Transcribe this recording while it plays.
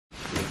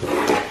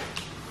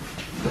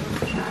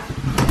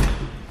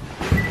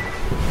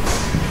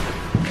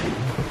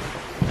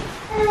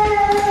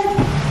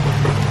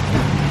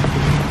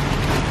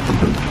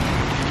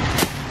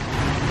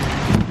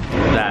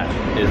That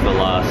is the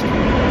last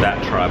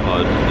that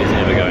tripod is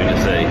ever going to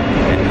see.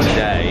 And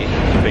today,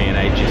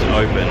 B&H is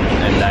open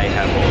and they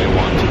have what we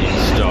want in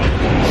stock.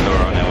 So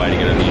we're on our way to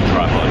get a new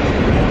tripod.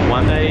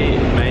 One day,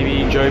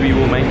 maybe Joby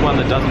will make one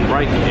that doesn't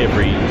break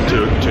every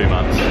two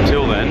months.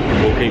 Until then,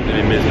 we'll keep them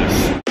in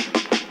business.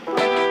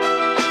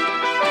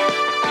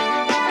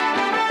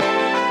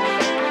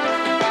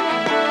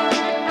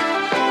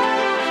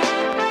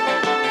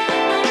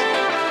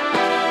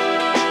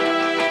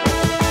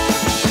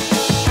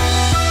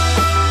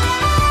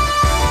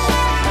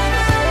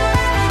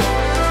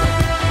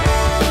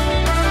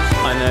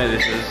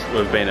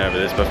 We've been over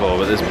this before,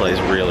 but this place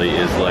really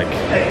is like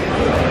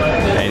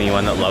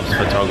anyone that loves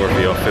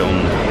photography or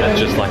film. It's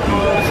just like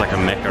it's like a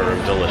mecca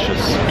of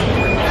delicious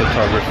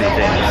photography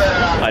things.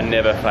 I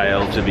never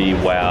fail to be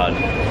wowed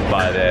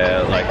by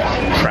their like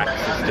track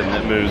system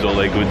that moves all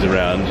their goods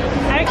around.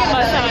 I reckon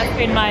most time I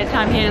spend my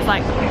time here is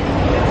like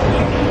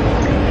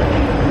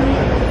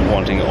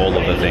wanting all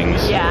of the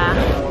things. Yeah.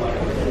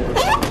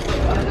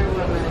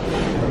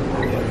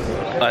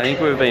 I think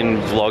we've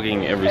been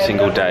vlogging every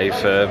single day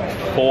for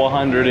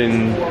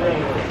 430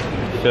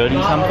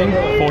 something,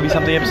 40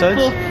 something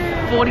episodes?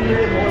 40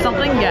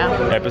 something,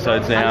 yeah.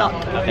 Episodes now,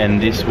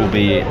 and this will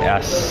be our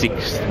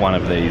 6th one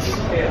of these.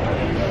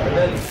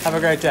 Have a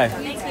great day.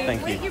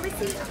 Thank you.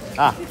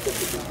 Ah,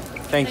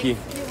 thank you.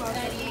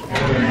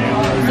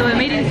 So we're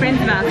meeting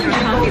friends of ours for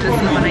coffee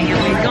this morning, and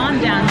we've gone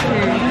down to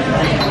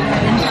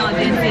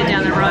Intelligentsia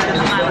down the road at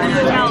the Highland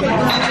Hotel, but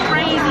it's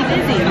crazy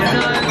busy.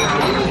 So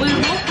we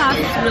walked past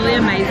this really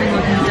amazing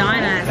looking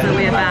diner, so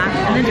we're back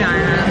in the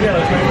diner.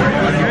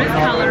 There is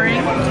colouring.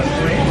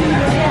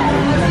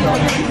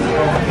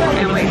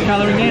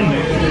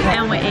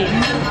 And we're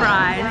eating some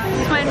fries.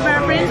 Just waiting for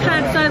our friends to try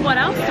and decide what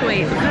else to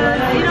eat,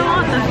 because you know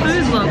what, the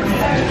food looks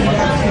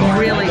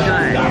really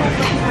good.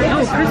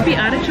 Oh, crispy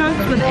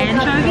artichokes with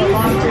anchovies.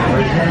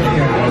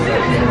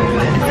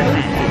 It's a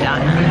fancy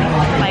diner.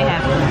 They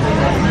have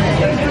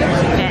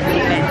fancy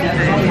food.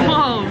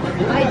 Whoa!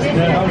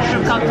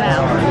 Shrimp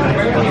cocktail.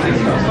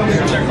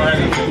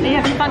 Are you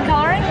having fun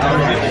colouring?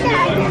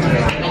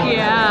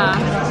 Yeah.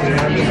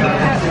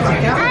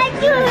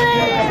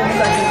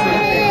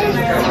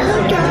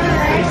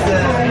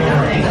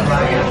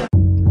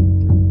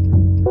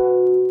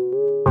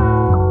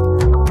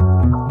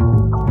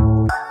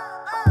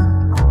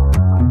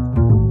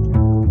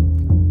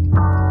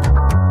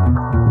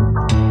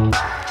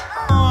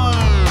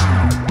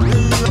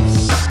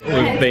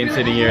 We've been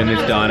sitting here in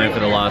this diner for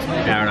the last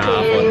hour and a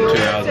half or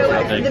 2 hours or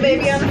something.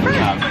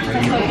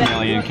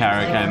 Millie and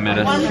Cara came and met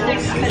us.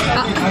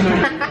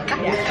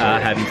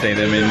 Hadn't seen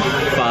them in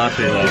far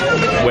too long.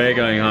 We're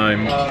going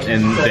home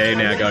and they're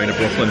now going to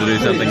Brooklyn to do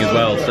something as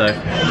well, so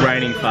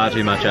raining far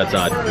too much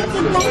outside.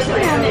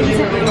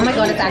 Oh my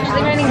god, it's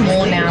actually raining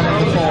more now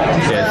than before.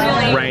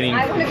 Yes, it's raining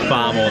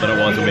far more than it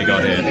was when we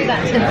got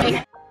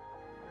here.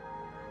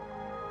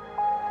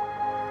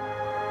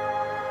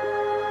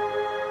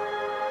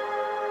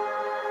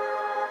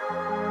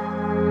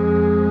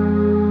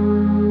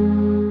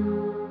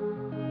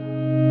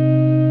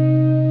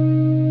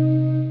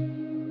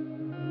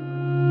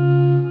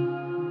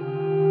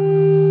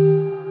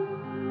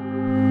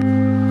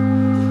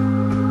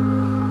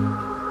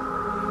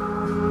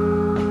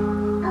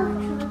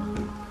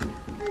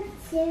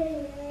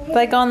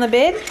 They go on the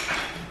bed?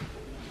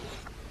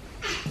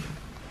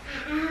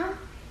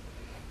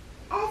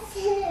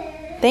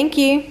 Thank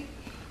you.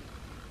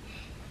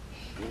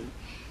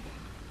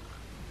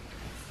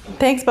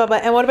 Thanks,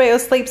 Bubba. And what about your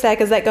sleep sack?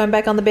 Is that going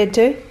back on the bed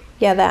too?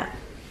 Yeah, that.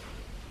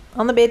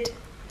 On the bed.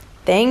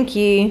 Thank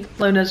you.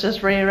 Luna's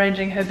just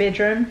rearranging her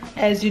bedroom,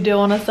 as you do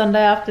on a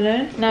Sunday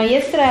afternoon. Now,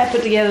 yesterday I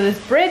put together this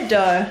bread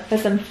dough for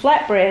some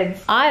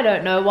flatbreads. I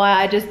don't know why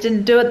I just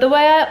didn't do it the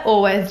way I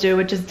always do,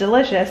 which is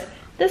delicious.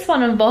 This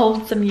one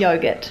involved some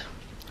yogurt,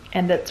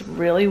 and it's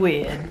really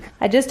weird.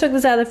 I just took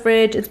this out of the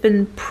fridge. It's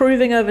been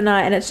proving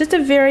overnight, and it's just a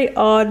very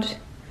odd...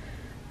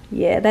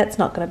 Yeah, that's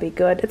not going to be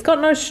good. It's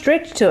got no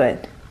stretch to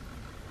it.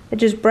 It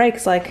just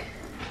breaks like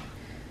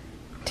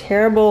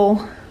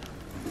terrible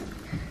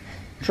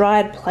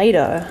dried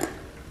Play-Doh.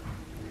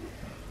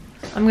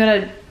 I'm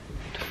going to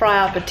fry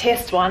up a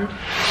test one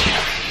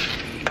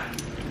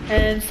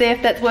and see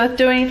if that's worth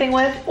doing anything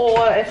with,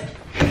 or if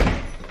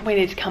we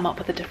need to come up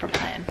with a different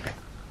plan.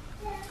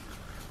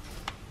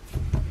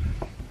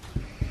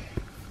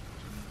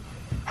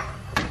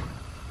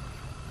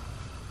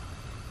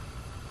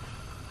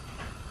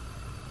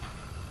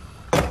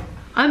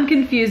 I'm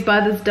confused by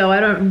this dough. I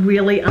don't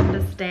really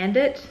understand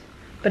it,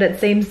 but it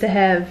seems to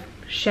have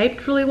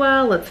shaped really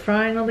well. It's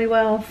frying really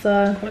well,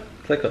 so...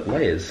 It's like got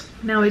layers.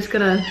 Now we're just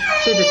gonna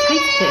do the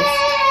taste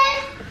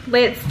test.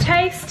 Let's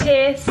taste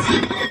test.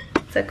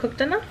 Is that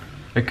cooked enough?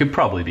 It could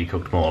probably be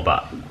cooked more,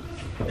 but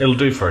it'll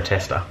do for a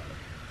tester.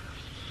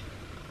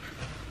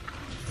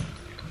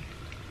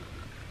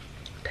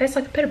 Tastes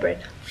like a pita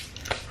bread.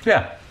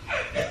 Yeah,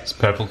 it's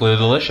perfectly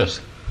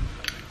delicious.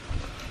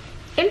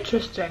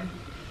 Interesting.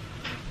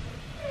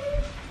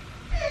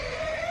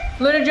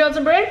 Luna, do you want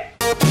some bread?